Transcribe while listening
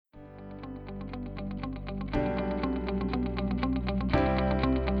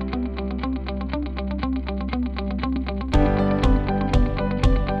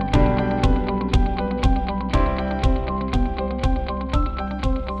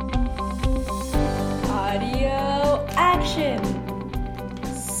Erudition!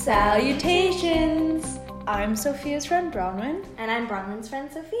 Salutations! I'm Sophia's friend Bronwyn. And I'm Bronwyn's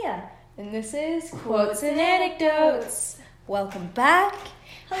friend Sophia. And this is Quotes and Anecdotes. Welcome back.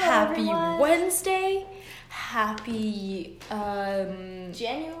 Hello, Happy everyone. Wednesday. Happy January?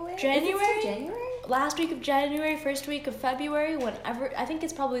 January? Is it still January? Last week of January, first week of February, whenever. I think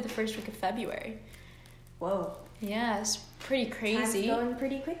it's probably the first week of February. Whoa. Yeah, it's pretty crazy. Time's going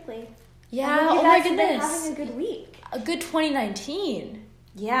pretty quickly. Yeah, I hope you oh my guys have been goodness. having a good week. A good 2019.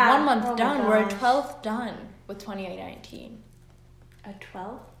 Yeah. 1 month Oh my done. We're gosh. 12th done with 2019. A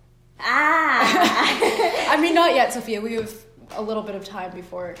 12? Ah! I mean, not yet, Sophia. We have a little bit of time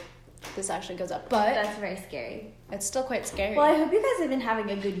before this actually goes up, but That's very scary. it's still quite scary. Well, I hope you guys have been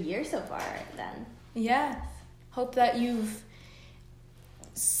having a good year so far then. Yeah. Hope that you've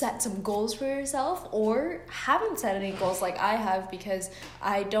set some goals for yourself or haven't set any goals like I have, because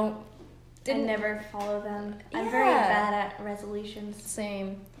I didn't never follow them. I'm Yeah. very bad at resolutions.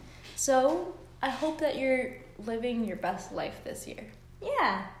 Same. So I hope that you're living your best life this year.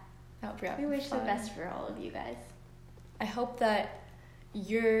 Yeah. I hope you're We having wish the fun. best for all of you guys. I hope that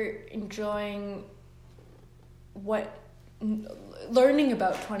you're enjoying learning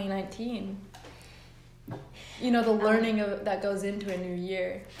about 2019. You know, the learning that goes into a new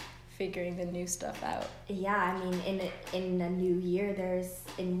year, figuring the new stuff out. Yeah, I mean, in a new year,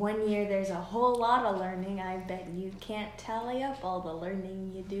 in 1 year, there's a whole lot of learning. I bet you can't tally up all the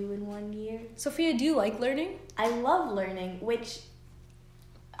learning you do in 1 year. Sophia, do you like learning? I love learning, which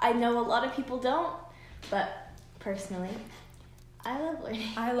I know a lot of people don't, but personally, I love learning.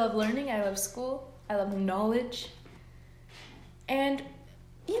 I love learning. I love school. I love knowledge. And,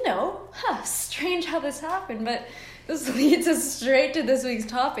 you know, strange how this happened, but this leads us straight to this week's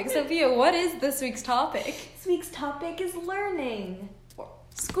topic. Sophia, what is this week's topic? This week's topic is learning.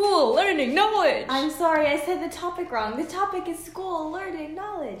 School, learning, knowledge. I'm sorry, I said the topic wrong. The topic is school, learning,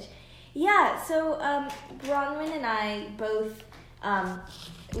 knowledge. Yeah, so Bronwyn and I both,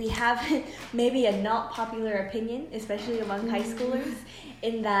 we have maybe a not popular opinion, especially among high schoolers,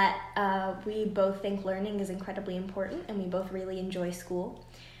 in that we both think learning is incredibly important and we both really enjoy school.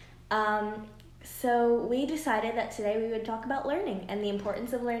 So we decided that today we would talk about learning and the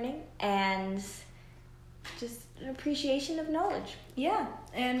importance of learning and just an appreciation of knowledge. Yeah,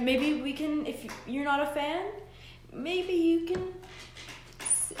 and maybe we can, if you're not a fan, maybe you can,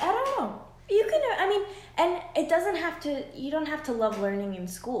 I don't know. You can, I mean, and it doesn't have to, you don't have to love learning in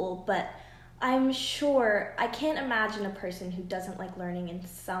school, but I'm sure, I can't imagine a person who doesn't like learning in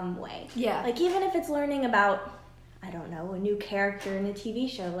some way. Yeah. Like, even if it's learning about, I don't know, a new character in a TV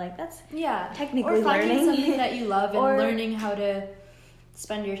show, like, that's technically or finding learning. something that you love and Or- learning how to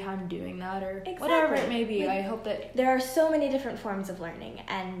spend your time doing that, or Exactly. whatever it may be. Like, I hope that There are so many different forms of learning,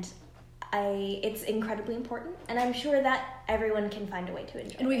 and it's incredibly important, and I'm sure that everyone can find a way to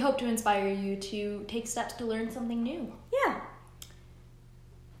enjoy and we hope to inspire you to take steps to learn something new. Yeah.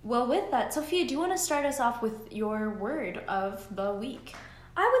 Well, with that, Sophia, do you want to start us off with your word of the week?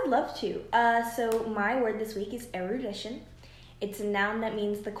 I would love to. So my word this week is erudition. It's a noun that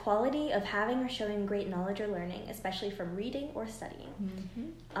means the quality of having or showing great knowledge or learning, especially from reading or studying.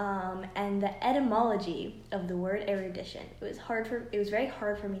 Mm-hmm. And the etymology of the word erudition, it was very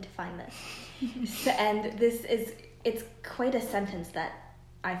hard for me to find this. And it's quite a sentence that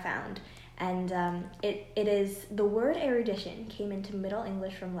I found. And it is, the word erudition came into Middle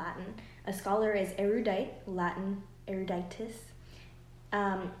English from Latin. A scholar is erudite, Latin eruditus.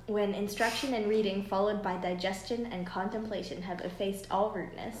 When instruction and reading followed by digestion and contemplation have effaced all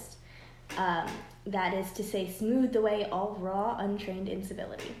rudeness, that is to say, smooth away all raw, untrained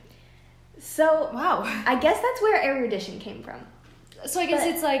incivility. So, Wow. I guess that's where erudition came from. So I guess But-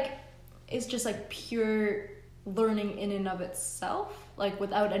 it's just like pure learning in and of itself, like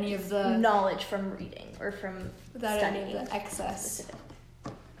without any of the Knowledge from reading or from without studying. any of the excess specific.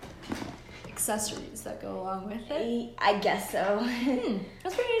 accessories that go along with it. I guess so.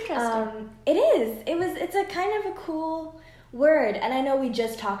 That's pretty interesting. It is. It's a kind of a cool word, and I know we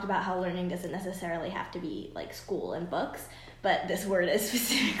just talked about how learning doesn't necessarily have to be like school and books, but this word is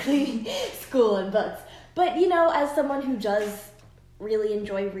specifically school and books. But you know, as someone who does really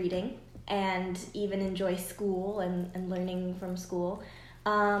enjoy reading and even enjoy school and learning from school,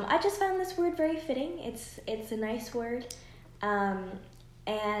 I just found this word very fitting. It's a nice word.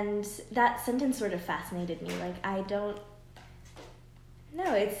 And that sentence sort of fascinated me. Like, I don't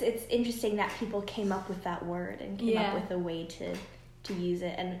know, it's interesting that people came up with that word and came up with a way to use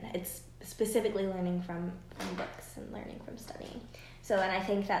it, and it's specifically learning from books and learning from studying. So, and I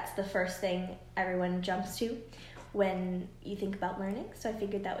think that's the first thing everyone jumps to when you think about learning. So I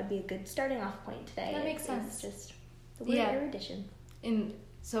figured that would be a good starting off point today. That makes sense. Just The word erudition.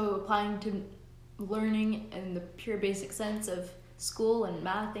 So applying to learning in the pure basic sense of school and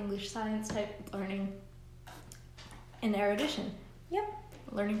math, English, science type learning, and erudition. Yep.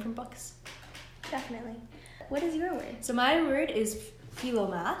 Learning from books. Definitely. What is your word? So my word is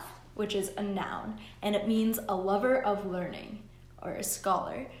philomath, which is a noun, and it means a lover of learning or a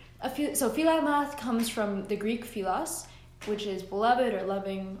scholar. So philomath comes from the Greek philos, which is beloved or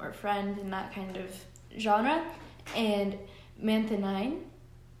loving or friend in that kind of genre, and manthanian,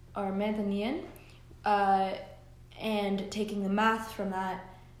 and taking the math from that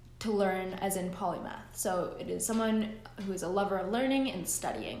to learn as in polymath. So it is someone who is a lover of learning and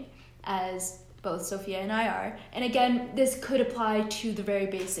studying, as both Sophia and I are. And again, this could apply to the very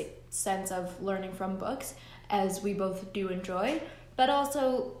basic sense of learning from books, as we both do enjoy, but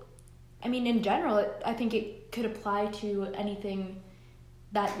also, I mean, in general, I think it could apply to anything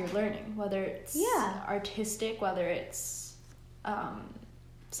that you're learning, whether it's artistic, whether it's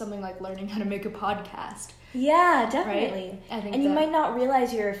something like learning how to make a podcast. Yeah, definitely. Right? I think and you might not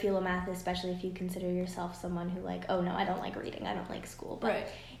realize you're a philomath, especially if you consider yourself someone who like, oh no, I don't like reading, I don't like school. But right.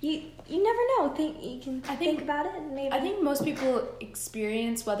 You never know. Think about it and maybe. I think most people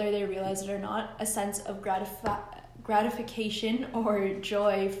experience, whether they realize it or not, a sense of gratification or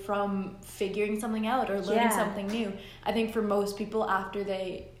joy from figuring something out or learning something new. I think for most people,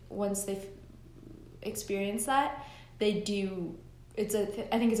 once they've experienced that, they do. I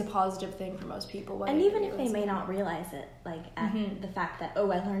think it's a positive thing for most people. And even if they may not realize it, like at the fact that,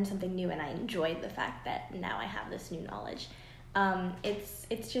 oh, I learned something new and I enjoyed the fact that now I have this new knowledge.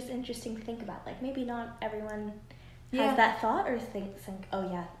 It's just interesting to think about. Like maybe not everyone has that thought or think,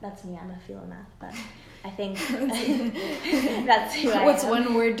 oh yeah, that's me, I'm a philomath. But I think that's who I am. What's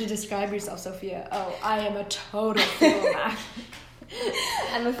one word to describe yourself, Sophia? Oh, I am a total philomath.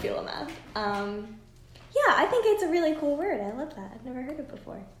 I'm a philomath. Yeah, I think it's a really cool word. I love that. I've never heard it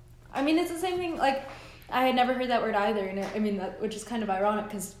before. I mean, it's the same thing. Like, I had never heard that word either, and which is kind of ironic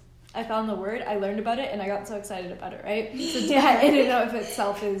because I found the word, I learned about it, and I got so excited about it. Right? So that in and of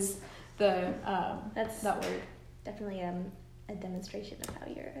itself is that word. Definitely a demonstration of how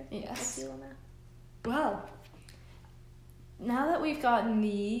you're a philomath. Well, now that we've gotten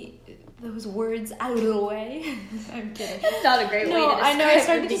those words out of the way, I'm kidding. It's not a great way to describe. I know. I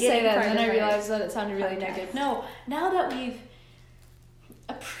started to say that, and then I realized that it sounded really negative. No, now that we've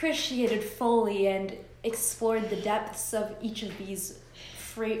appreciated fully and explored the depths of each of these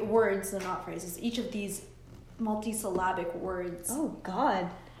words, and not phrases, each of these multisyllabic words. Oh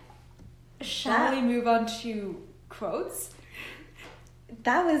God! Shall we move on to quotes?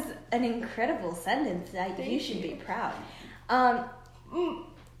 That was an incredible sentence. You should be proud.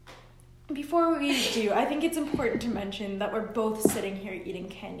 Before we do, I think it's important to mention that we're both sitting here eating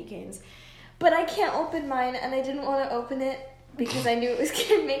candy canes. But I can't open mine, and I didn't want to open it because I knew it was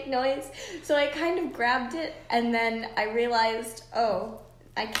going to make noise. So I kind of grabbed it, and then I realized, oh,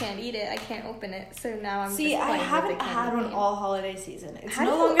 I can't eat it. I can't open it. So now I'm See, just I haven't had one all holiday season. It's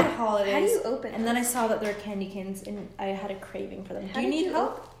no longer holidays. How do you open it? And then I saw that there are candy canes, and I had a craving for them. Do you need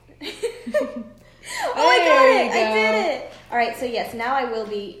help? Oh, I got it! I did it! Alright, so yes, now I will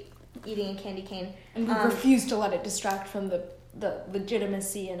be eating a candy cane. And we refuse to let it distract from the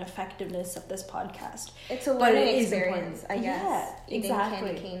legitimacy and effectiveness of this podcast. It's a learning experience, I guess. Yeah, eating exactly.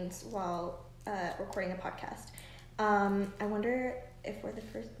 candy canes while recording a podcast. I wonder if we're the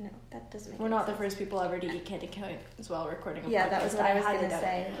first. No, that doesn't make We're not the first people ever to eat candy canes while recording a podcast. Yeah, that was what I was going to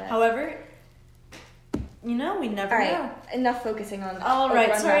say. But... However, we never know. Alright, enough focusing on...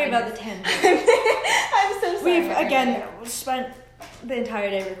 Alright, sorry about the tangent. I'm so sorry. We've, again, spent the entire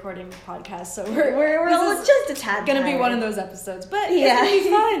day recording the podcast, so we're just a tad gonna be one of those episodes, but it's gonna be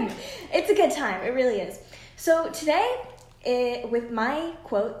fun. It's a good time. It really is. So today, with my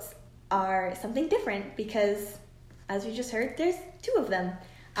quotes, are something different because, as you just heard, there's two of them.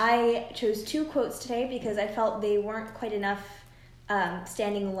 I chose two quotes today because I felt they weren't quite enough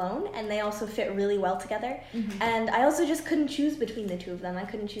standing alone, and they also fit really well together. Mm-hmm. And I also just couldn't choose between the two of them. I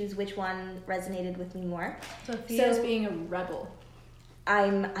couldn't choose which one resonated with me more. Sophia's being a rebel. I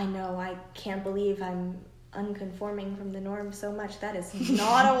know, I can't believe I'm unconforming from the norm so much. That is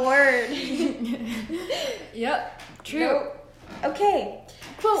not a word. Yep, true. Nope. Okay.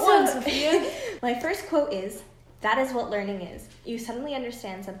 Quote one, Sophia. My first quote is, "That is what learning is. You suddenly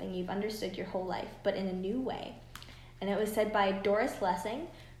understand something you've understood your whole life, but in a new way." And it was said by Doris Lessing,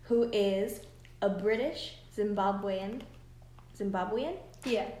 who is a British Zimbabwean?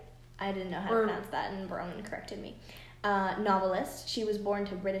 Yeah. I didn't know how to pronounce that, and Ronan corrected me. Novelist. She was born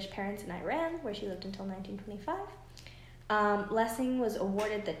to British parents in Iran, where she lived until 1925. Lessing was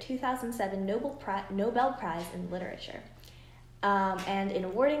awarded the 2007 Nobel Prize in Literature. And in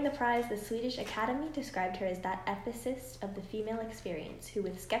awarding the prize, the Swedish Academy described her as that ethicist of the female experience, who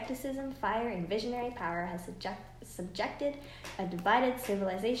with skepticism, fire, and visionary power has subjected a divided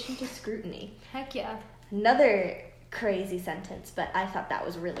civilization to scrutiny. Heck yeah. Another crazy sentence, but I thought that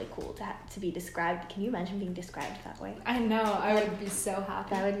was really cool to be described. Can you imagine being described that way? I know, I would be so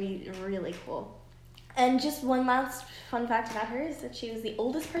happy. That would be really cool. And just one last fun fact about her is that she was the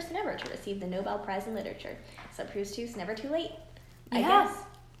oldest person ever to receive the Nobel Prize in Literature. So it proves it's never too late, I guess.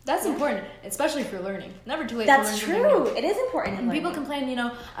 That's important, especially for learning. Never too late That's to learn. That's true. It is important in learning. People complain,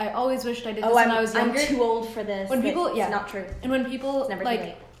 I always wished I did this when I was younger. I'm too old for this. When people, it's not true. And when people, it's never too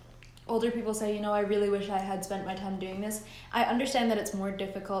late. Older people say, I really wish I had spent my time doing this. I understand that it's more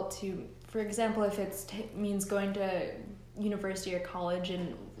difficult to, for example, if it means going to university or college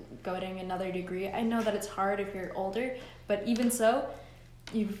and getting another degree. I know that it's hard if you're older, but even so,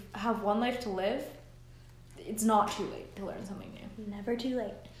 you have one life to live. It's not too late to learn something new. Never too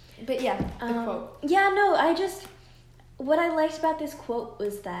late. But yeah, the quote. Yeah, no, what I liked about this quote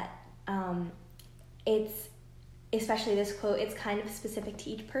was that it's, especially this quote, it's kind of specific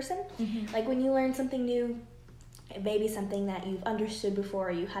to each person. Mm-hmm. Like when you learn something new, it may be something that you've understood before,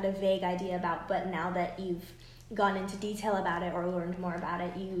 or you had a vague idea about, but now that you've gone into detail about it or learned more about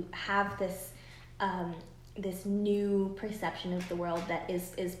it, you have this this new perception of the world that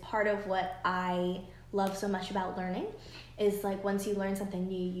is part of what I love so much about learning. Is like once you learn something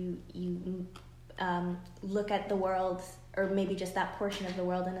new, you look at the world, or maybe just that portion of the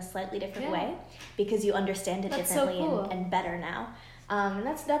world, in a slightly different way, because you understand it differently so cool. and better now. And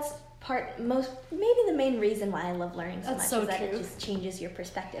that's maybe the main reason why I love learning so much, is that it just changes your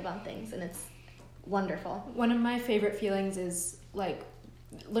perspective on things, and it's wonderful. One of my favorite feelings is like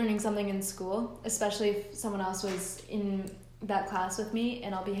learning something in school, especially if someone else was in that class with me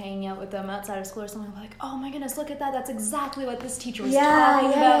and I'll be hanging out with them outside of school or something. I'm like, oh my goodness, look at that. That's exactly what this teacher was talking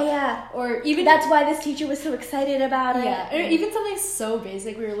about. Yeah. Or even that's why this teacher was so excited about it. Yeah. Or even something so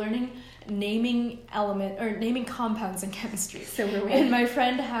basic. We were learning naming compounds in chemistry. So were we. And my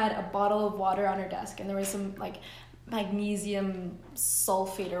friend had a bottle of water on her desk, and there was some like magnesium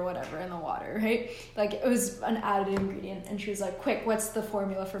sulfate or whatever in the water, right? Like it was an added ingredient, and she was like, quick, what's the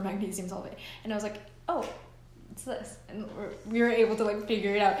formula for magnesium sulfate? And I was like, oh, it's this. And we were able to like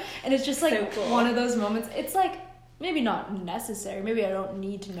figure it out. And it's just like so cool. One of those moments. It's like maybe not necessary, maybe I don't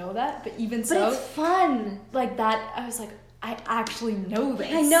need to know that, but even so, but it's fun. Like that, I was like, I actually know this.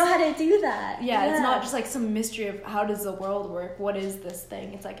 I know how to do that. Yeah, it's not just like some mystery of how does the world work, what is this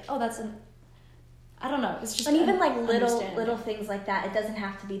thing. It's like, oh, that's I don't know. It's just, and even like little things like that. It doesn't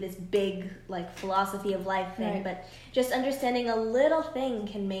have to be this big like philosophy of life thing, right. But just understanding a little thing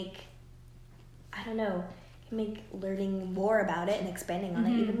can make, I don't know, make learning more about it and expanding on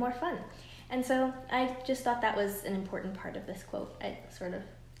it even more fun. And so I just thought that was an important part of this quote.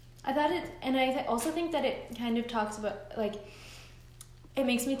 I thought it, and I also think that it kind of talks about, like, it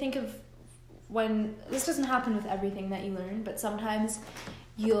makes me think of when, this doesn't happen with everything that you learn, but sometimes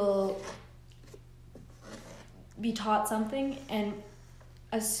you'll be taught something, and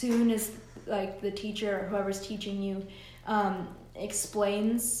as soon as like the teacher or whoever's teaching you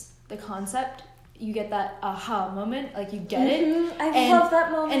explains the concept, you get that aha moment, like you get it. I love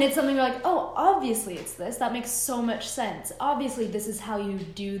that moment. And it's something you're like, oh, obviously it's this. That makes so much sense. Obviously this is how you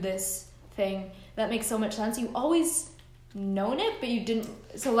do this thing. That makes so much sense. You always known it, but you didn't.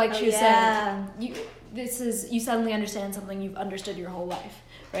 So like she was saying, you suddenly understand something you've understood your whole life,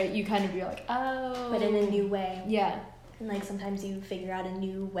 right? You kind of, you're like, oh. But in a new way. Yeah. And like sometimes you figure out a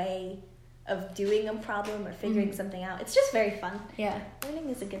new way of doing a problem or figuring something out. It's just very fun. Yeah. Learning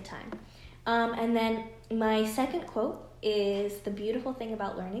is a good time. And then my second quote is, the beautiful thing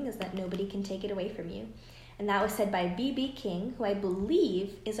about learning is that nobody can take it away from you. And that was said by B.B. King, who I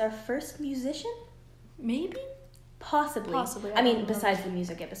believe is our first musician? Maybe? Possibly. I mean, besides the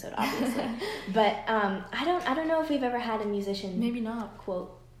music episode, obviously. But I don't know if we've ever had a musician maybe not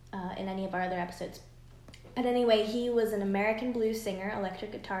quote in any of our other episodes. But anyway, he was an American blues singer,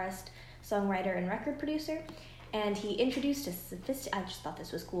 electric guitarist, songwriter, and record producer. And he introduced I just thought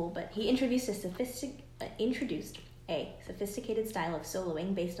this was cool, but he introduced a sophisticated style of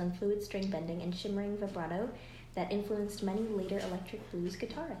soloing based on fluid string bending and shimmering vibrato that influenced many later electric blues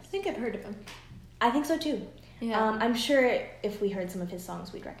guitarists. I think I've heard of him. I think so too. Yeah. I'm sure if we heard some of his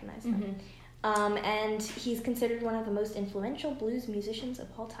songs, we'd recognize them. And he's considered one of the most influential blues musicians of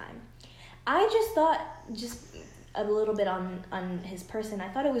all time. I just thought, just a little bit on his person, I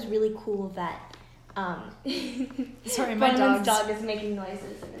thought it was really cool that Sorry, my Bronwyn's dog is making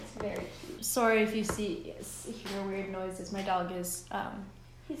noises, and it's very cute. Sorry if you hear weird noises. My dog is.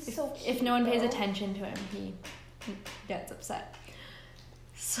 He's so cute. If no one pays attention to him, he gets upset.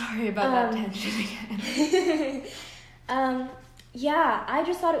 Sorry about that tension again. Yeah, I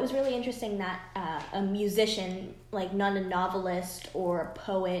just thought it was really interesting that a musician, like not a novelist or a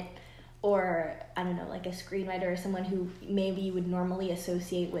poet or, I don't know, like a screenwriter or someone who maybe you would normally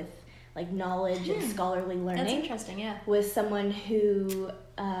associate with like knowledge and scholarly learning. That's interesting, yeah. Was someone who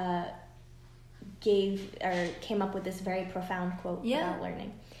came up with this very profound quote about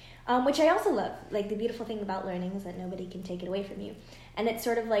learning. Which I also love. Like, the beautiful thing about learning is that nobody can take it away from you. And it's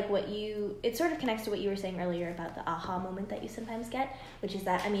sort of like it sort of connects to what you were saying earlier about the aha moment that you sometimes get, which is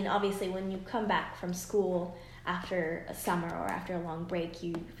that, I mean, obviously when you come back from school after a summer or after a long break,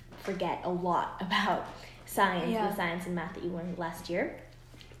 you forget a lot about science, the science and math that you learned last year.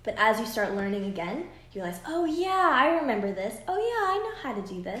 But as you start learning again, you realize, oh yeah, I remember this. Oh yeah, I know how to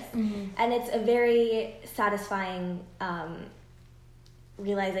do this. Mm-hmm. And it's a very satisfying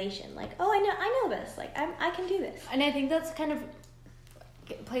realization. Like, oh, I know this. Like, I can do this. And I think that's kind of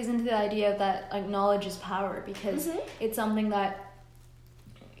plays into the idea that like knowledge is power, because it's something that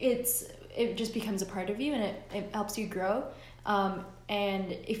it just becomes a part of you, and it helps you grow.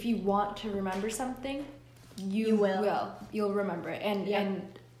 And if you want to remember something, you will. You'll remember it, and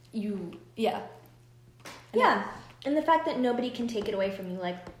you and the fact that nobody can take it away from you.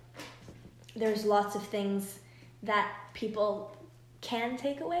 Like, there's lots of things that people can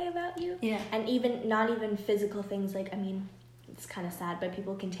take away about you, and even not even physical things. Like, I mean, it's kind of sad, but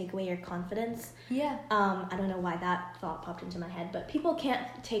people can take away your confidence. I don't know why that thought popped into my head, but people can't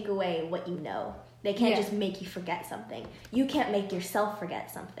take away what you know. They can't just make you forget something. You can't make yourself forget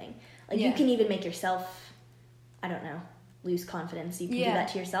something. Like, you can even make yourself, I don't know, lose confidence. You can do that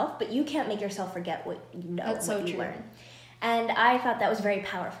to yourself, but you can't make yourself forget what you know. That's what you learn. And I thought that was very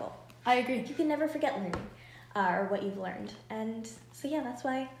powerful. I agree. You can never forget learning or what you've learned. And so that's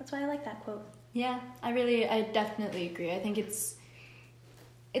why I like that quote. Yeah, I definitely agree. I think it's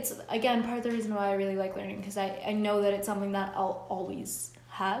again part of the reason why I really like learning, because I know that it's something that I'll always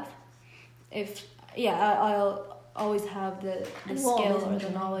have. I'll always have the skill or the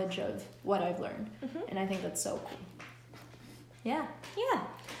knowledge of what I've learned, and I think that's so cool. Yeah.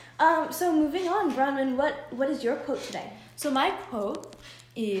 So moving on, Bronwyn, what is your quote today? So my quote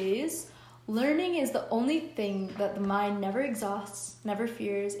is, "Learning is the only thing that the mind never exhausts, never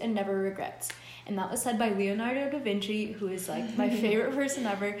fears, and never regrets." And that was said by Leonardo da Vinci, who is like my favorite person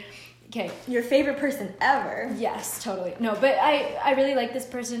ever. Okay. Your favorite person ever? Yes, totally. No, but I really like this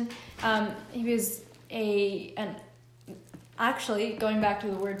person. He was actually, going back to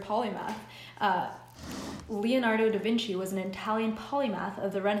the word polymath, Leonardo da Vinci was an Italian polymath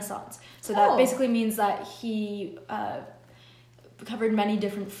of the Renaissance. So that basically means that he covered many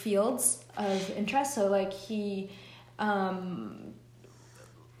different fields of interest. So like he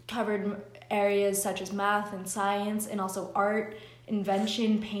covered areas such as math and science, and also art,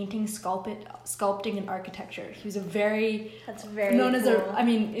 invention, painting, sculpting, and architecture. He was That's very known cool. as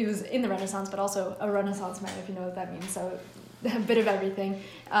it was in the Renaissance, but also a Renaissance man, if you know what that means. So a bit of everything.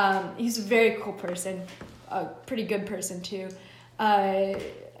 He's a very cool person, a pretty good person too,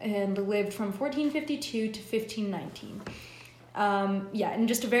 and lived from 1452 to 1519. And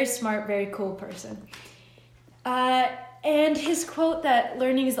just a very smart, very cool person. And his quote that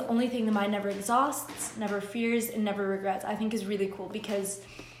learning is the only thing the mind never exhausts, never fears, and never regrets, I think is really cool, because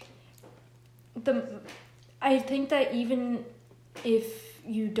I think that even if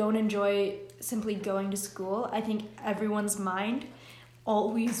you don't enjoy simply going to school, I think everyone's mind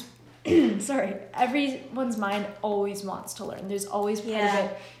always wants to learn. There's always part of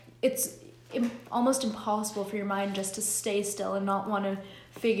it. It's almost impossible for your mind just to stay still and not want to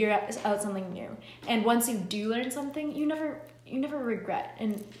figure out something new. And once you do learn something, you never regret.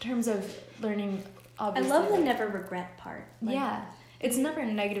 In terms of learning, obviously, I love the never regret part. Like, it's never a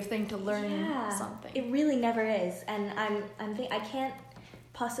negative thing to learn something. It really never is. And I can't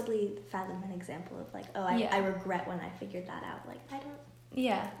possibly fathom an example of like, I regret when I figured that out. Like, I don't.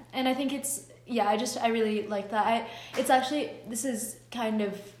 Yeah, and I think I really like that. It's actually, this is kind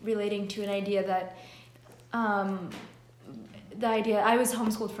of relating to an idea that, I was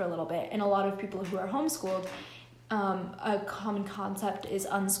homeschooled for a little bit, and a lot of people who are homeschooled, a common concept is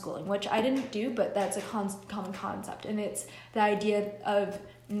unschooling, which I didn't do, but that's a common concept, and it's the idea of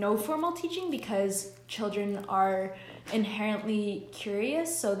no formal teaching, because children are inherently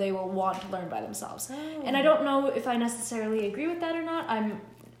curious, so they will want to learn by themselves. And I don't know if I necessarily agree with that or not.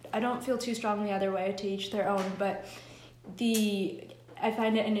 I don't feel too strongly either way, to each their own, but I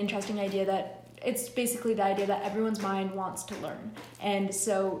find it an interesting idea that it's basically the idea that everyone's mind wants to learn, and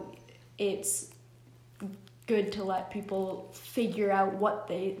so it's good to let people figure out what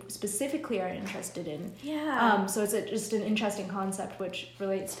they specifically are interested in. Yeah. So it's just an interesting concept which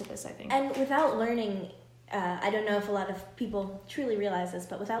relates to this, I think. And without learning, I don't know if a lot of people truly realize this,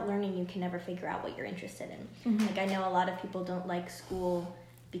 but without learning, you can never figure out what you're interested in. Mhm. Like, I know a lot of people don't like school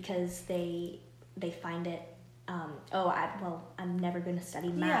because they find it, I'm never going to study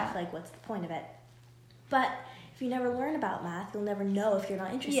math. Yeah. Like, what's the point of it? But if you never learn about math, you'll never know if you're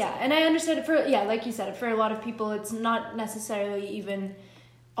not interested. Yeah, and I understand it like you said, for a lot of people, it's not necessarily even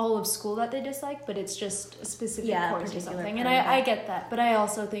all of school that they dislike, but it's just a specific course or something. And I get that, but I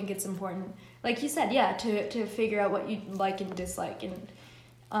also think it's important, like you said, to figure out what you like and dislike.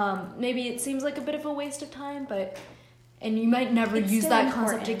 And maybe it seems like a bit of a waste of time, and you might never use that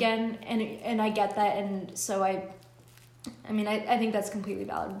concept again, and I get that, and so I think that's completely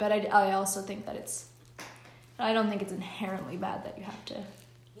valid, but I also think that I don't think it's inherently bad that you have to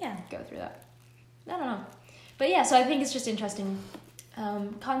go through that. I don't know. But yeah, so I think it's just interesting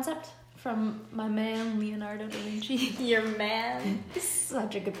concept from my man, Leonardo da Vinci. Your man.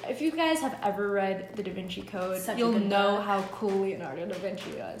 Such a good... If you guys have ever read The Da Vinci Code, you'll know how cool Leonardo da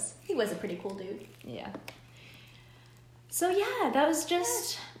Vinci was. He was a pretty cool dude. Yeah. So yeah, that was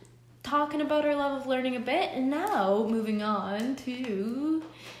just talking about our love of learning a bit, and now moving on to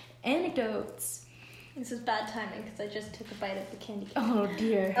anecdotes. This is bad timing because I just took a bite of the candy cane. Oh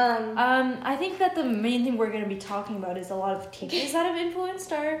dear. I think that the main thing we're going to be talking about is a lot of teachers that have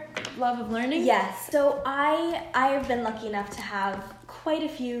influenced our love of learning. Yes. So I have been lucky enough to have quite a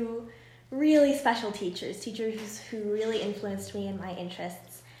few really special teachers who really influenced me and my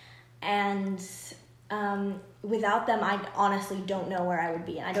interests. And without them, I honestly don't know where I would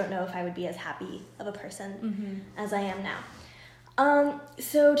be. And I don't know if I would be as happy of a person as I am now.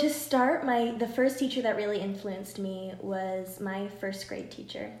 So to start, the first teacher that really influenced me was my first grade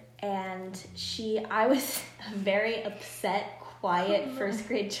teacher. And I was a very upset, quiet first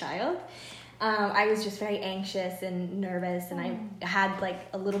grade child. I was just very anxious and nervous, and I had like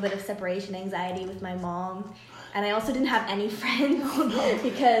a little bit of separation anxiety with my mom. And I also didn't have any friends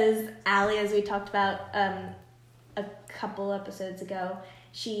because Allie, as we talked about a couple episodes ago,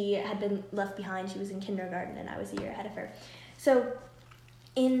 she had been left behind. She was in kindergarten, and I was a year ahead of her. So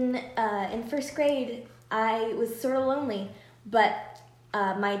in first grade, I was sort of lonely, but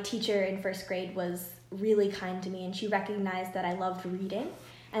my teacher in first grade was really kind to me, and she recognized that I loved reading,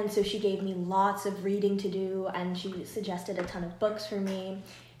 and so she gave me lots of reading to do, and she suggested a ton of books for me.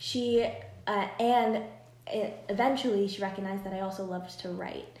 Eventually she recognized that I also loved to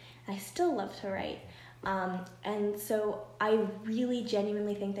write. I still love to write. And so I really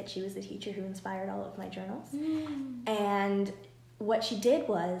genuinely think that she was the teacher who inspired all of my journals. And what she did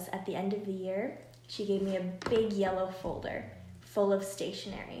was, at the end of the year, she gave me a big yellow folder full of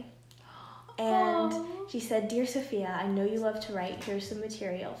stationery. And she said, "Dear Sophia, I know you love to write. Here's some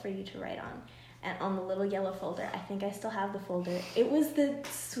material for you to write on." And on the little yellow folder, I think I still have the folder. It was the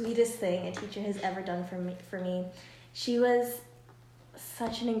sweetest thing a teacher has ever done for me. She was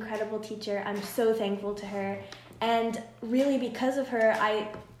such an incredible teacher. I'm so thankful to her. And really, because of her, I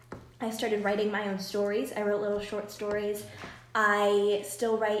started writing my own stories. I wrote little short stories. I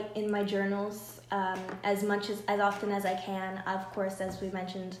still write in my journals as often as I can. Of course, as we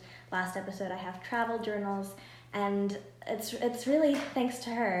mentioned last episode, I have travel journals, and it's really thanks to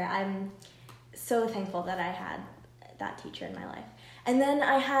her. I'm so thankful that I had that teacher in my life. And then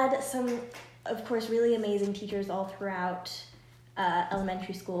I had some, of course, really amazing teachers all throughout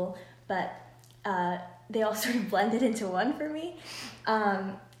elementary school, but they all sort of blended into one for me.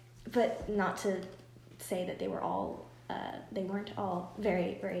 But not to say that they weren't all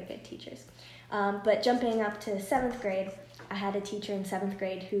very, very good teachers. But jumping up to 7th grade, I had a teacher in 7th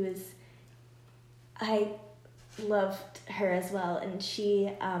grade I loved her as well, and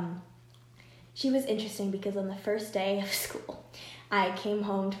she was interesting because on the first day of school, I came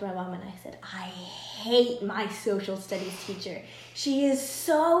home to my mom and I said, "I hate my social studies teacher. She is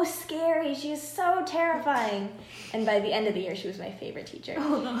so scary. She is so terrifying." And by the end of the year, she was my favorite teacher.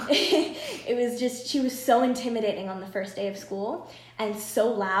 Oh, no. It was just, she was so intimidating on the first day of school and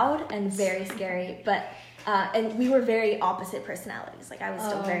so loud and very scary. But, and we were very opposite personalities. Like, I was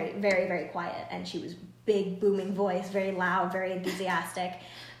still very, very, very quiet, and she was big, booming voice, very loud, very enthusiastic.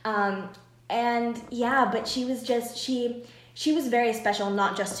 And yeah, but she was just, she was very special,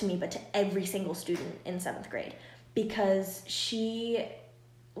 not just to me, but to every single student in 7th grade, because she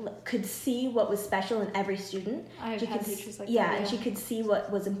could see what was special in every student. I've had teachers like that. Yeah, and she could see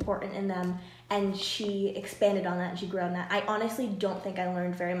what was important in them, and she expanded on that and she grew on that. I honestly don't think I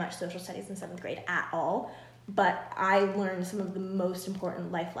learned very much social studies in 7th grade at all, but I learned some of the most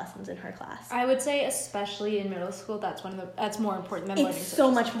important life lessons in her class. I would say, especially in middle school, that's more important than learning social It's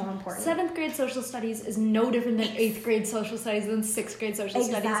so much more important. 7th grade social studies is no different than 8th grade social studies than 6th grade social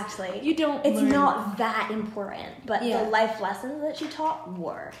studies. Exactly. You don't It's learn. not that important, but Yeah. the life lessons that she taught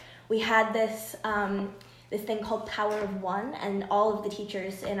were. We had this this thing called Power of One, and all of the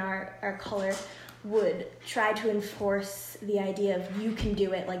teachers in our color would try to enforce the idea of you can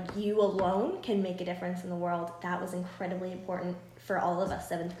do it, like you alone can make a difference in the world. That was incredibly important for all of us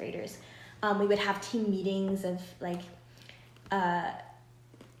 7th graders. We would have team meetings of like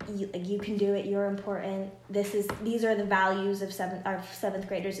you can do it, you're important, these are the values of seventh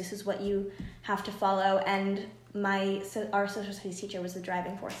graders, this is what you have to follow, and our social studies teacher was the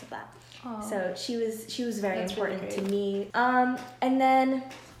driving force of that. Aww. So she was very That's important really to me. And then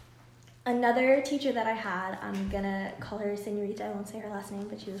another teacher that I had, I'm gonna call her Senorita, I won't say her last name,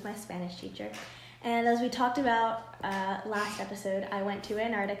 but she was my Spanish teacher. And as we talked about last episode, I went to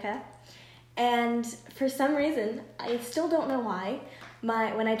Antarctica, and for some reason, I still don't know why,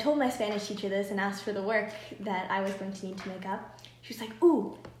 when I told my Spanish teacher this and asked for the work that I was going to need to make up, she was like,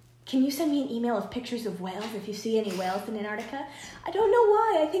 "Ooh, can you send me an email of pictures of whales if you see any whales in Antarctica?" I don't know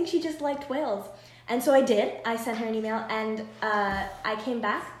why, I think she just liked whales. And so I did, I sent her an email, and I came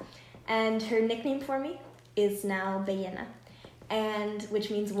back, and her nickname for me is now Ballena, and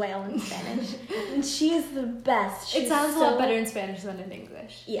which means whale in Spanish. And she is the best. It sounds a lot better in Spanish than in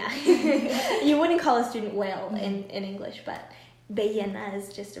English. Yeah. You wouldn't call a student whale in English, but Ballena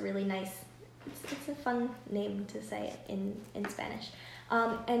is just a really nice, it's a fun name to say in Spanish.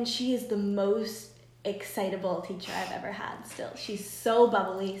 And she is the most excitable teacher I've ever had still. She's so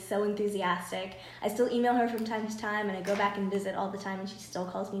bubbly, so enthusiastic. I still email her from time to time, and I go back and visit all the time, and she still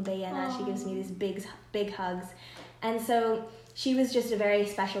calls me Ballena. Aww. She gives me these big hugs. And so she was just a very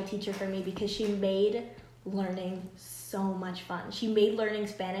special teacher for me because she made learning so much fun. She made learning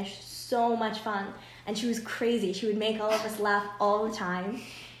Spanish so much fun, and she was crazy. She would make all of us laugh all the time,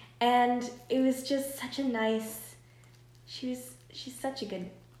 and it was just such a nice, she's such a good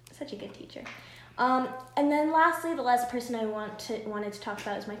teacher. And then lastly, the last person I wanted to talk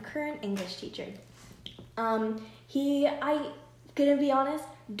about is my current English teacher. Gonna be honest,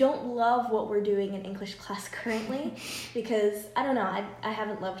 don't love what we're doing in English class currently because, I don't know, I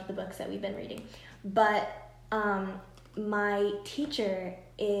haven't loved the books that we've been reading. But my teacher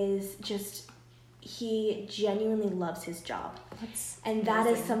is just, he genuinely loves his job. And that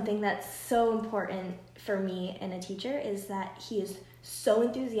is something that's so important for me in a teacher, is that he is so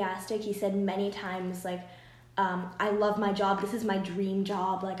enthusiastic. He said many times, like, I love my job. This is my dream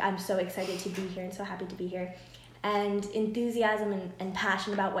job. Like, I'm so excited to be here and so happy to be here. And enthusiasm and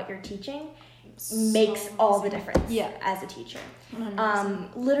passion about what you're teaching makes all the difference as a teacher.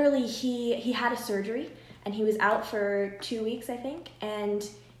 Literally, he had a surgery, and he was out for 2 weeks, I think, and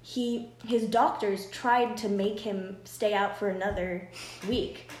his doctors tried to make him stay out for another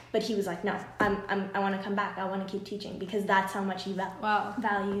week, but he was like, "No, I want to come back. I want to keep teaching," because that's how much he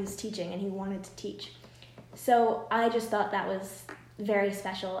values teaching, and he wanted to teach. So I just thought that was very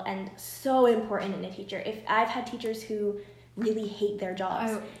special and so important in a teacher. If I've had teachers who really hate their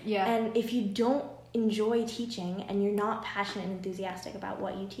jobs, and if you don't enjoy teaching and you're not passionate and enthusiastic about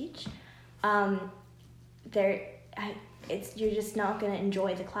what you teach, you're just not going to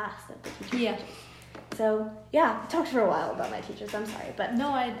enjoy the class that the teacher teaches. So, I talked for a while about my teachers, I'm sorry. But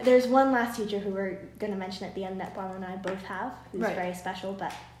there's one last teacher who we're going to mention at the end that Bronwyn and I both have, who's very special,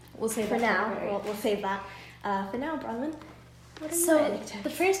 but we'll save for that now. We'll save that. For now, Bronwyn, what are so your anecdotes? The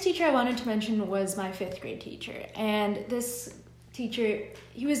first teacher I wanted to mention was my 5th grade teacher. And this teacher,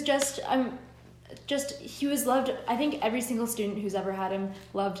 he was he was loved. I think every single student who's ever had him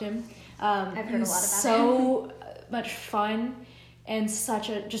loved him. I've heard a lot about him. So much fun and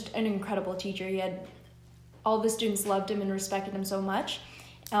just an incredible teacher. He had all the students loved him and respected him so much.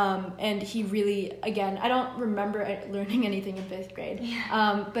 And he really, again, I don't remember learning anything in 5th grade.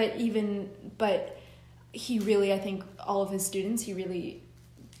 But he really, I think all of his students, he really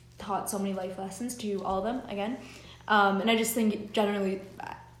taught so many life lessons to all of them again. And I just think generally,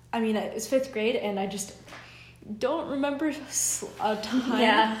 I mean, it's 5th grade and I just don't remember a time.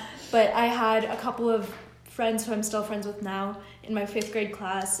 Yeah. But I had a couple of friends who I'm still friends with now in my 5th grade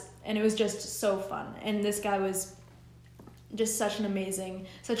class, and it was just so fun. And this guy was just such a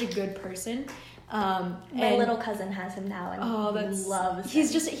good person. My little cousin has him now, and loves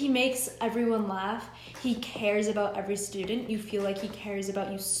him. He makes everyone laugh. He cares about every student. You feel like he cares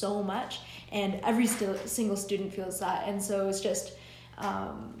about you so much, and every single student feels that. And so it's just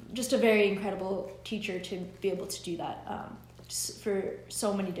a very incredible teacher to be able to do that for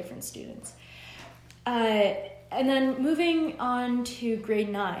so many different students. And then moving on to grade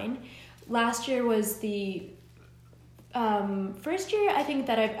 9, last year was the first year I think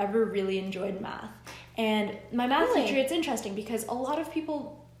that I've ever really enjoyed math. And my math teacher, it's interesting because a lot of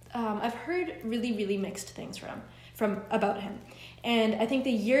people, I've heard really, really mixed things from about him. And I think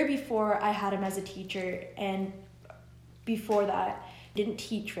the year before I had him as a teacher, and before that, didn't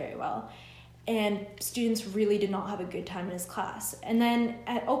teach very well. And students really did not have a good time in his class. And then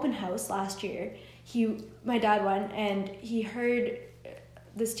at open house last year, my dad went and he heard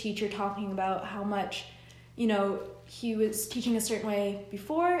this teacher talking about how much, he was teaching a certain way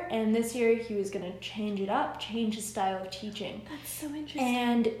before, and this year he was going to change his style of teaching. That's so interesting.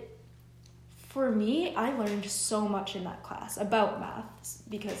 And for me, I learned so much in that class about math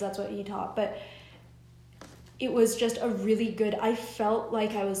because that's what he taught, but it was just a really good, I felt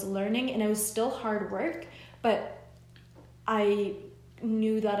like I was learning, and it was still hard work, but I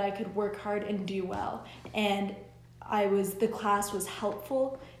knew that I could work hard and do well. And the class was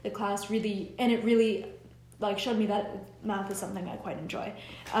helpful. The class really showed me that math is something I quite enjoy.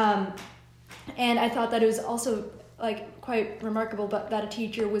 And I thought that it was also quite remarkable, but that a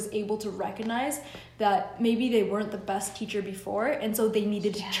teacher was able to recognize that maybe they weren't the best teacher before, and so they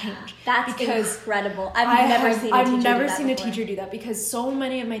needed to change. That's incredible. I've never seen a teacher do that, because so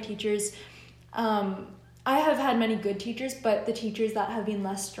many of my teachers, I have had many good teachers, but the teachers that have been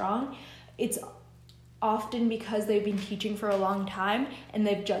less strong, it's often because they've been teaching for a long time and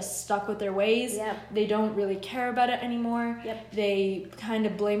they've just stuck with their ways. Yep. They don't really care about it anymore. Yep. They kind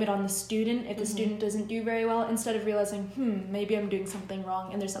of blame it on the student if the student doesn't do very well, instead of realizing, maybe I'm doing something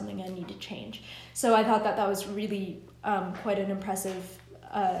wrong and there's something I need to change. So I thought that was really quite an impressive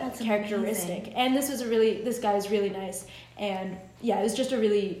characteristic. Amazing. And this guy is really nice. And yeah, it was just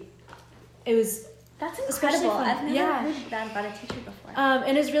that's incredible. I've never heard that about a teacher before.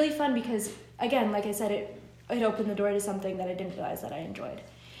 And it's really fun because, again, like I said, it opened the door to something that I didn't realize that I enjoyed.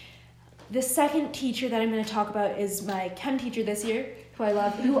 The second teacher that I'm going to talk about is my chem teacher this year, who I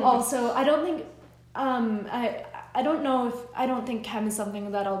love, who also, I don't think, I don't think chem is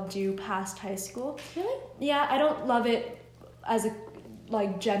something that I'll do past high school. Really? Yeah, I don't love it as a,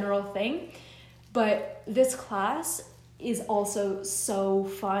 general thing, but this class is also so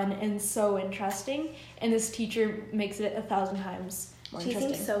fun and so interesting, and this teacher makes it 1,000 times more interesting.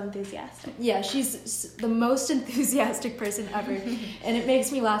 She seems so enthusiastic. Yeah, she's the most enthusiastic person ever, and it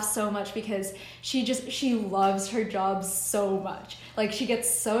makes me laugh so much because she loves her job so much. She gets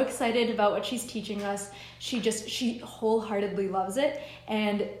so excited about what she's teaching us. She wholeheartedly loves it,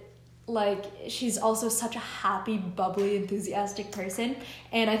 and she's also such a happy, bubbly, enthusiastic person,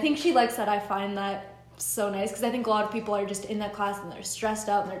 and I think she likes that I find that so nice, because I think a lot of people are just in that class and they're stressed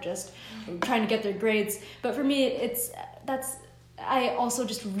out and they're just trying to get their grades. But for me, I also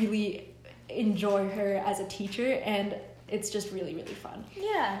just really enjoy her as a teacher, and it's just really, really fun.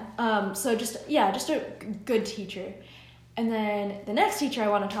 Yeah. So just a good teacher. And then the next teacher I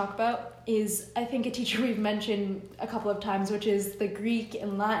want to talk about is, I think, a teacher we've mentioned a couple of times, which is the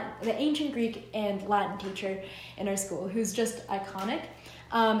ancient Greek and Latin teacher in our school, who's just iconic.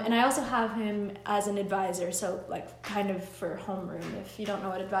 And I also have him as an advisor, so kind of for homeroom, if you don't know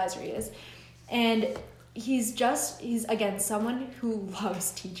what advisory is. And he's again someone who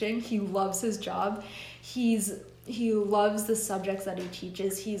loves teaching. He loves his job. He loves the subjects that he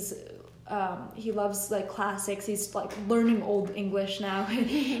teaches. He loves classics. He's learning Old English now.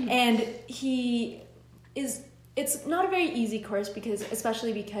 And it's not a very easy course,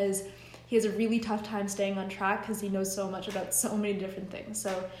 especially because he has a really tough time staying on track, because he knows so much about so many different things.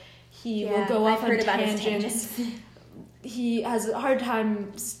 So he will go off on tangents. He has a hard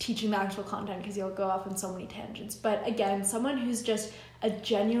time teaching the actual content because he'll go off on so many tangents. But again, someone who's just a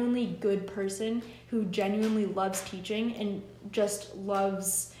genuinely good person, who genuinely loves teaching and just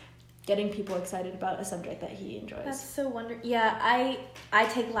loves getting people excited about a subject that he enjoys. That's so wonderful. Yeah, I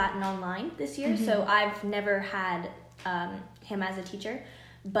take Latin online this year, so I've never had him as a teacher.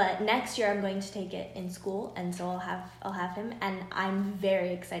 But next year I'm going to take it in school, and so I'll have him, and I'm very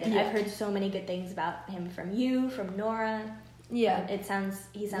excited. Yeah. I've heard so many good things about him from you, from Nora. Yeah, he sounds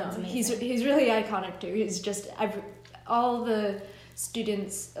amazing. He's really iconic too. He's just all the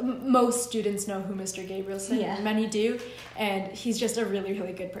students, most students know who Mr. Gabrielson. Yeah. Many do, and he's just a really,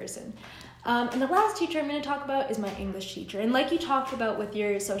 really good person. And the last teacher I'm going to talk about is my English teacher. And like you talked about with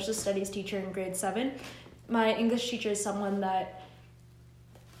your social studies teacher in grade 7, my English teacher is someone that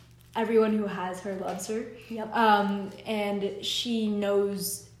everyone who has her loves her. Yep. And she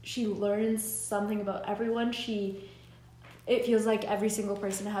learns something about everyone. It feels like every single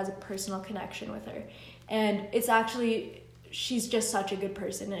person has a personal connection with her. And she's just such a good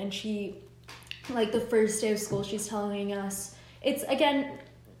person. And like the first day of school, she's telling us, it's again,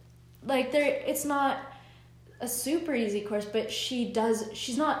 like it's not a super easy course, but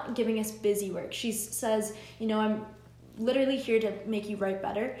she's not giving us busy work. She says, I'm literally here to make you write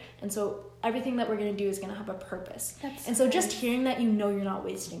better. And so everything that we're going to do is going to have a purpose. So just hearing that, you're not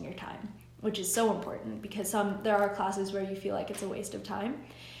wasting your time, which is so important, because there are classes where you feel like it's a waste of time.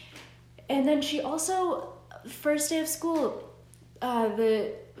 And then she also, first day of school,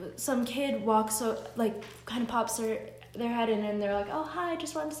 some kid walks, kind of pops their head in, and they're like, oh, hi, I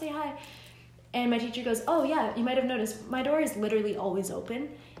just wanted to say hi. And my teacher goes, oh, yeah, you might have noticed, my door is literally always open.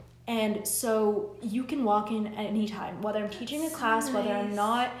 And so you can walk in at any time, whether I'm teaching a class, nice. whether I'm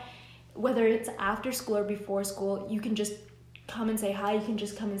not, whether it's after school or before school, you can just come and say hi. You can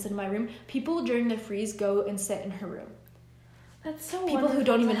just come and sit in my room. People during the freeze go and sit in her room. That's so people who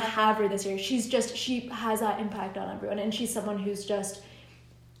don't even have her this year. She has that impact on everyone, and she's someone who's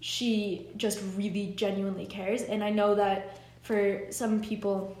she just really genuinely cares. And I know that for some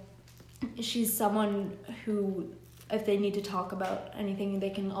people, she's someone who, if they need to talk about anything, they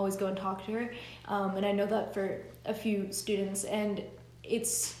can always go and talk to her. And I know that for a few students, and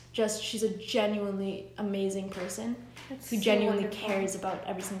it's just, she's a genuinely amazing person who genuinely cares about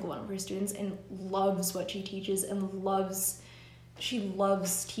every single one of her students and loves what she teaches and she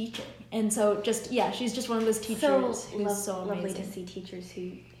loves teaching. And so she's just one of those teachers who's so amazing. Lovely to see teachers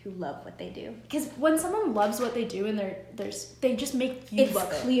who love what they do. Because when someone loves what they do and they just make you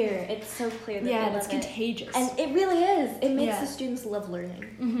love it. It's clear. It's so clear that they love it's it. contagious. And it really is. It makes the students love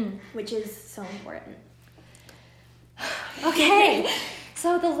learning, which is so important. Okay.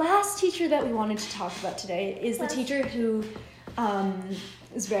 So the last teacher that we wanted to talk about today is the teacher who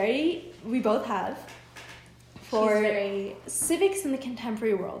we both have for Civics in the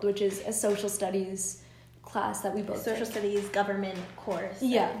Contemporary World, which is a social studies class that we both Social studies government course.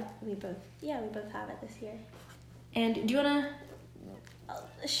 Yeah. We both have it this year. And do you want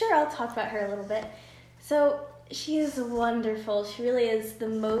to... Sure, I'll talk about her a little bit. So she is wonderful. She really is the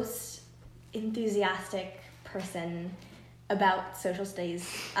most enthusiastic person about social studies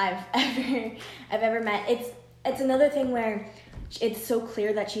I've ever met. It's another thing where it's so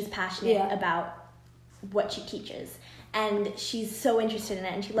clear that she's passionate about what she teaches, and she's so interested in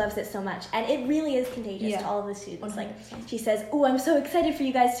it, and she loves it so much, and it really is contagious to all of the students. 100%. Like she says, "Oh, I'm so excited for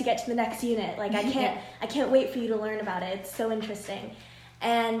you guys to get to the next unit. Like I can't wait for you to learn about it. It's so interesting."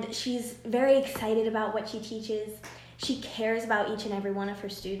 And she's very excited about what she teaches. She cares about each and every one of her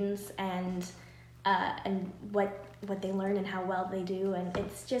students and what they learn and how well they do, and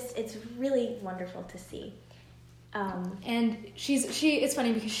it's really wonderful to see. And it's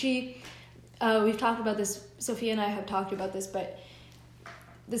funny because we've talked about this, Sophia and I have talked about this, but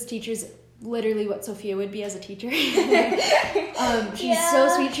this teacher's literally what Sophia would be as a teacher. She's so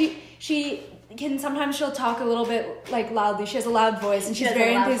sweet. She can sometimes she'll talk a little bit like loudly. She has a loud voice and she's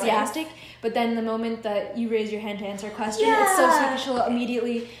very enthusiastic, but then the moment that you raise your hand to answer a question, it's so sweet. She'll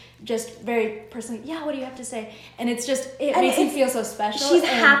immediately just very personally, what do you have to say? And it's just, it makes me feel so special. She's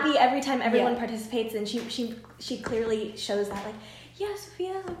happy every time everyone participates, and she clearly shows that, like,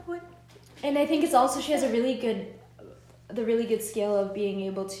 Sophia, like, what? And I think it's also, she has the really good skill of being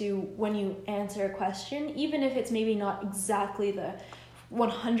able to, when you answer a question, even if it's maybe not exactly the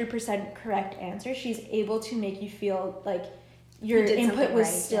 100% correct answer, she's able to make you feel like your input was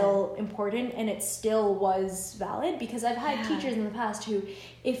still important and it still was valid, because I've had teachers in the past who,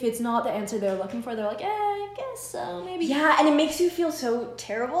 if it's not the answer they're looking for, they're like, I guess so, maybe. Yeah, and it makes you feel so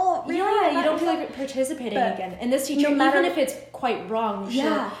terrible, really. Yeah, you don't feel like you're participating again. And this teacher, even if it's quite wrong,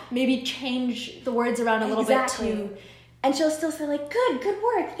 she'll maybe change the words around a little bit too. And she'll still say, like, good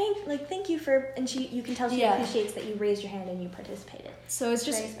work, thank you for, and you can tell she appreciates that you raised your hand and you participated. So it's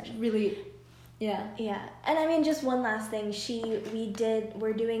just really... Yeah. And I mean, just one last thing.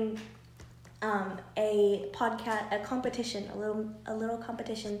 We're doing a competition, a little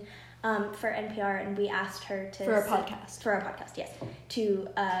competition for NPR, and we asked her to for our podcast, yes, to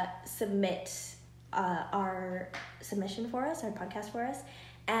submit our submission for us, our podcast for us.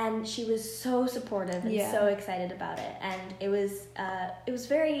 And she was so supportive and so excited about it, and it was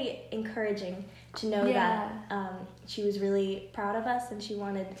very encouraging to know that she was really proud of us, and she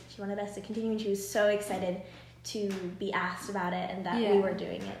wanted us to continue, and she was so excited to be asked about it and that Yeah. we were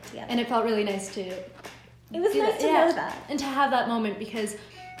doing it together. And it felt really nice to it was do nice that. to know that. And to have that moment, because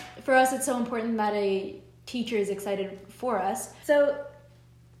for us it's so important that a teacher is excited for us. So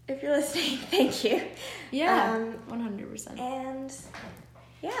if you're listening, thank you. Yeah, 100%. And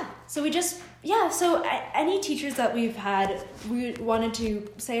yeah. So any teachers that we've had, we wanted to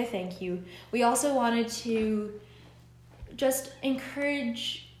say a thank you. We also wanted to just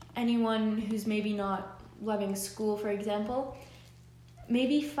encourage anyone who's maybe not loving school, for example,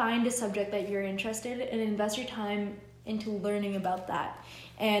 maybe find a subject that you're interested in and invest your time into learning about that,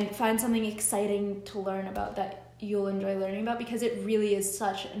 and find something exciting to learn about that you'll enjoy learning about, because it really is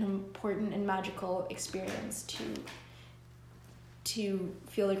such an important and magical experience to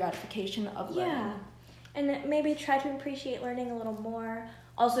feel the gratification of learning. Yeah, and maybe try to appreciate learning a little more.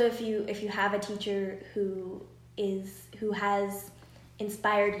 Also, if you have a teacher who has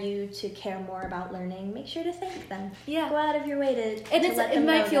inspired you to care more about learning, make sure to thank them. Yeah. Go out of your way to And let it them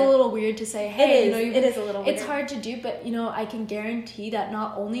might know feel a that- little weird to say, hey, It is a little weird. It's hard to do, but I can guarantee that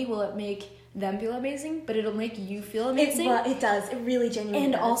not only will it make them feel amazing, but it'll make you feel amazing. It does. It really genuinely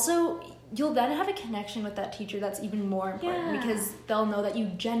And does. also, you'll then have a connection with that teacher that's even more important, Yeah. because they'll know that you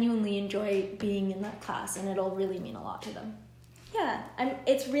genuinely enjoy being in that class, and it'll really mean a lot to them. Yeah, and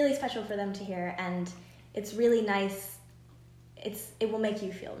it's really special for them to hear, and it's really nice. It will make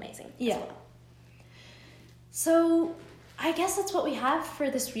you feel amazing. Yeah. As well. So, I guess that's what we have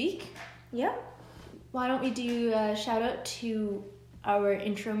for this week. Yeah. Why don't we do a shout out to our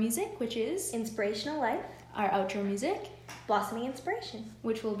intro music, which is Inspirational Life, our outro music, Blossoming Inspiration.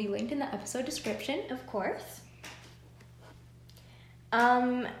 which will be linked in the episode description. Of course.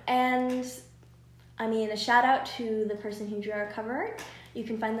 And a shout out to the person who drew our cover art. You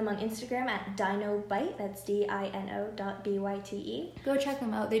can find them on Instagram at DinoByte. That's DINO.BYTE. Go check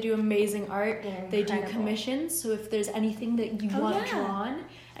them out. They do amazing art. They're They do incredible. commissions. So if there's anything that you Oh, want yeah. drawn,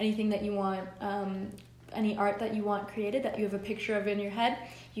 anything that you want, any art that you want created that you have a picture of in your head,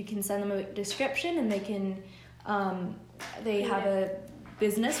 you can send them a description, and they can. They have a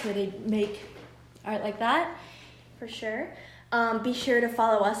business where they make art like that. For sure. Be sure to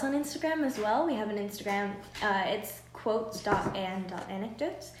follow us on Instagram as well. We have an Instagram. It's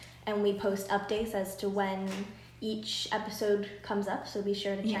quotes.and.anecdotes, and we post updates as to when each episode comes up, so be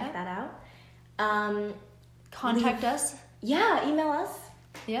sure to check Yeah. that out. Contact us. Yeah, email us.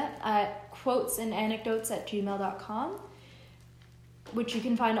 Yeah, at quotesandanecdotes@gmail.com, which you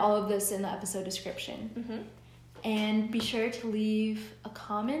can find all of this in the episode description. Mm-hmm. And be sure to leave a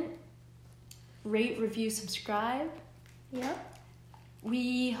comment, rate, review, subscribe. Yeah.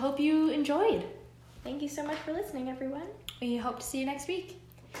 We hope you enjoyed. Thank you so much for listening, everyone. We hope to see you next week.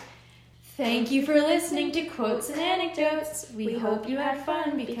 Thank you for listening to Quotes and Anecdotes. We hope you had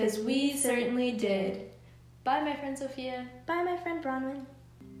fun, because we certainly did. Bye, my friend Sophia. Bye, my friend Bronwyn.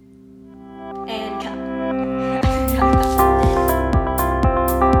 And cut.